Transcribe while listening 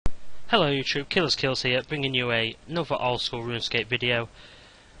Hello YouTube, Killer's Kills here, bringing you another Oldschool Runescape video.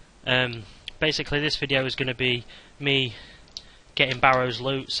 Basically this video is going to be me getting Barrows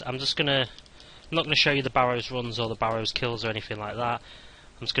loots. I'm not going to show you the Barrows runs or the Barrows kills or anything like that.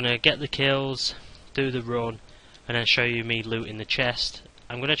 I'm just going to get the kills, do the run, and then show you me looting the chest.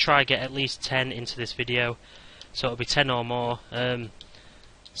 I'm going to try get at least 10 into this video, so it'll be 10 or more.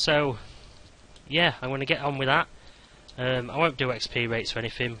 So yeah, I'm going to get on with that. I won't do XP rates or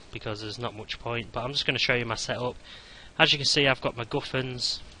anything because there's not much point, but I'm just going to show you my setup. As you can see, I've got my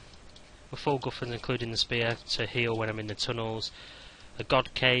guffins, my full guffins including the spear to heal when I'm in the tunnels, a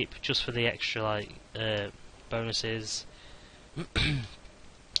god cape just for the extra bonuses,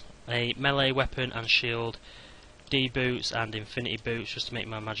 a melee weapon and shield, D boots and infinity boots just to make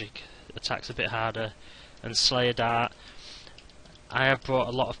my magic attacks a bit harder, and slayer dart. I have brought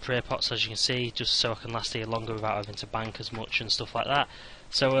a lot of prayer pots, as you can see, just so I can last here longer without having to bank as much and stuff like that.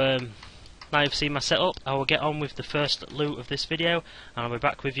 So now you've seen my setup, I will get on with the first loot of this video, and I'll be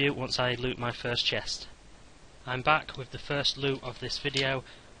back with you once I loot my first chest. I'm back with the first loot of this video,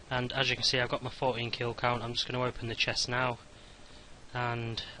 and as you can see I've got my 14 kill count. I'm just going to open the chest now,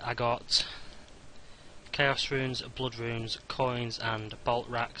 and I got chaos runes, blood runes, coins and bolt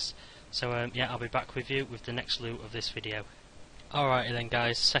racks. So yeah, I'll be back with you with the next loot of this video. Alrighty then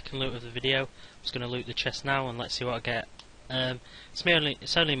guys, second loot of the video. I'm just going to loot the chest now and let's see what I get.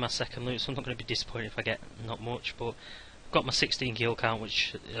 It's only my second loot, so I'm not going to be disappointed if I get not much, but I've got my 16 kill count,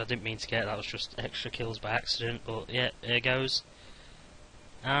 which I didn't mean to get, that was just extra kills by accident, but yeah, there goes.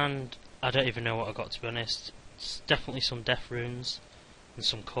 And I don't even know what I got, to be honest. It's definitely some death runes and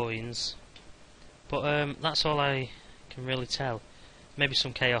some coins, but that's all I can really tell. Maybe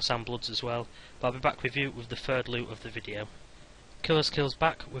some chaos and bloods as well, but I'll be back with you with the third loot of the video. Killer's Kills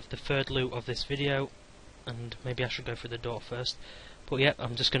back with the third loot of this video, and maybe I should go through the door first, but yeah,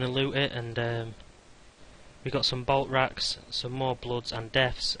 I'm just going to loot it. And we got some bolt racks, some more bloods and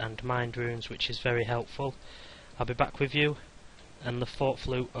deaths and mind runes, which is very helpful. I'll be back with you and the fourth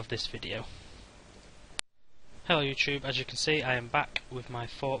loot of this video. Hello YouTube, as you can see I am back with my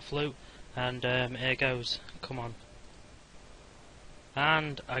fourth loot, and here goes, come on.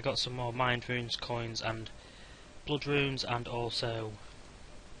 And I got some more mind runes, coins and blood runes, and also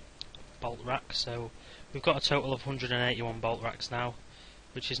bolt racks. So we've got a total of 181 bolt racks now,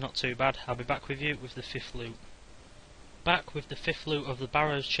 which is not too bad. I'll be back with you with the fifth loot. Back with the fifth loot of the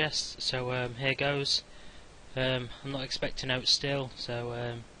Barrows chest, so here goes. I'm not expecting out still,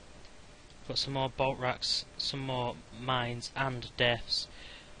 so got some more bolt racks, some more mines and deaths,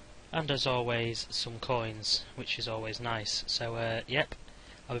 and as always some coins, which is always nice. So yep,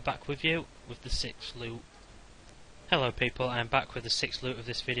 I'll be back with you with the sixth loot. Hello people, I am back with the sixth loot of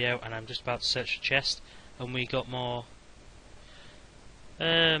this video, and I'm just about to search the chest, and we got more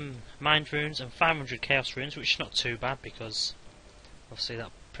mind runes and 500 chaos runes, which is not too bad because obviously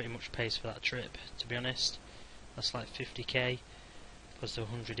that pretty much pays for that trip, to be honest. That's like 50k plus the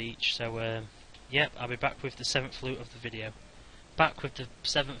 100 each. So yep, I'll be back with the seventh loot of the video. Back with the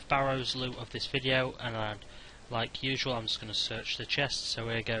seventh Barrows loot of this video, and like usual I'm just going to search the chest, so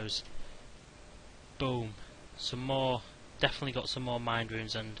here goes. Boom. Some more, definitely got some more mind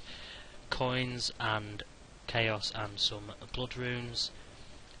runes and coins and chaos and some blood runes,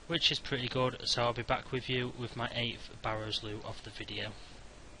 which is pretty good. So I'll be back with you with my 8th Barrows loot of the video.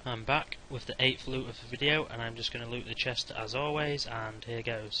 I'm back with the 8th loot of the video, and I'm just going to loot the chest as always, and here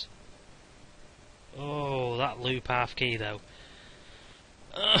goes. Oh, that loop half key though.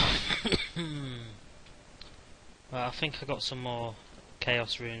 Well, I think I got some more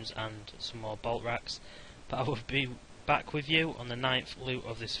chaos runes and some more bolt racks, but I will be back with you on the 9th loot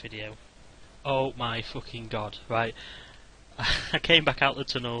of this video. Oh my fucking god, right. I came back out the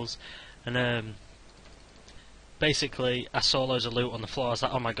tunnels, and basically I saw loads of loot on the floor. I was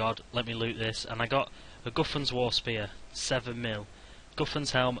like, oh my god, let me loot this, and I got a Guffin's War Spear, 7mm,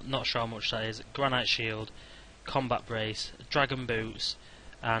 Guffin's Helm, not sure how much that is, Granite Shield, Combat Brace, Dragon Boots,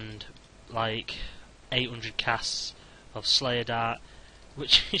 and like 800 casts of Slayer Dart,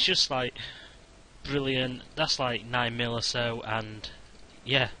 which is just like brilliant. That's like 9mm or so, and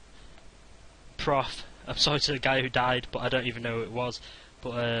yeah, prof. I'm sorry to the guy who died, but I don't even know who it was.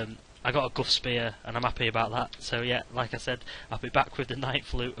 But I got a Guff Spear, and I'm happy about that. So yeah, like I said, I'll be back with the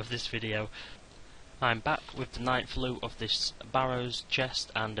 9th loot of this video. I'm back with the 9th loot of this Barrows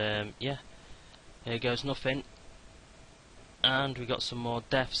chest, and yeah, here goes nothing. And we got some more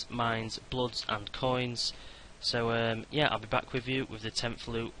deaths, mines, bloods and coins. So yeah, I'll be back with you with the 10th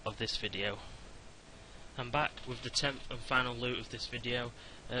loot of this video. I'm back with the 10th and final loot of this video.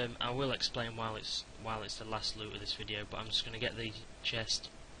 I will explain while it's the last loot of this video, but I'm just going to get the chest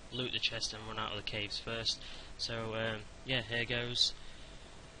loot the chest and run out of the caves first. So yeah, here goes.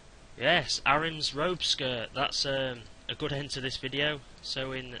 Yes, Arim's robe skirt. That's a good end to this video.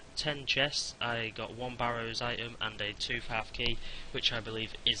 So in 10 chests I got 1 Barrows item and a tooth half key, which I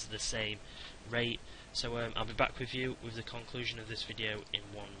believe is the same rate. So I'll be back with you with the conclusion of this video in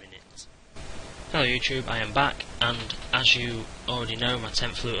 1 minute. Hello YouTube, I am back, and as you already know, my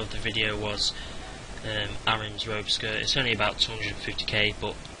 10th loot of the video was Arim's robe skirt. It's only about 250k,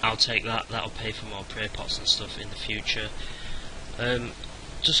 but I'll take that. That'll pay for more prayer pots and stuff in the future.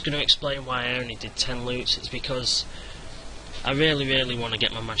 Just going to explain why I only did 10 loots. It's because I really want to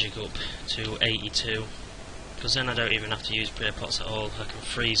get my magic up to 82, because then I don't even have to use prayer pots at all. I can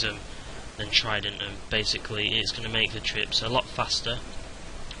freeze them, then trident them. Basically it's going to make the trips a lot faster,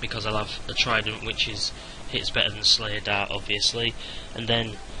 because I'll have a trident which hits better than Slayer Dart obviously, and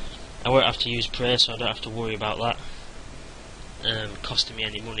then I won't have to use prayer, so I don't have to worry about that costing me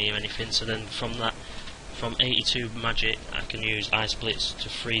any money or anything. So then from 82 magic I can use ice blitz to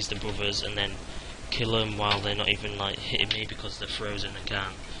freeze the brothers and then kill them while they're not even like hitting me because they're frozen and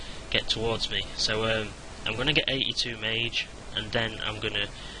can't get towards me. So I'm gonna get 82 mage, and then I'm gonna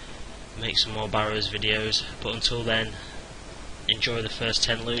make some more Barrows videos, but until then, enjoy the first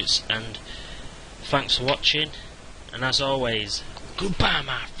 10 loots, and thanks for watching, and as always, goodbye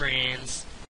my friends.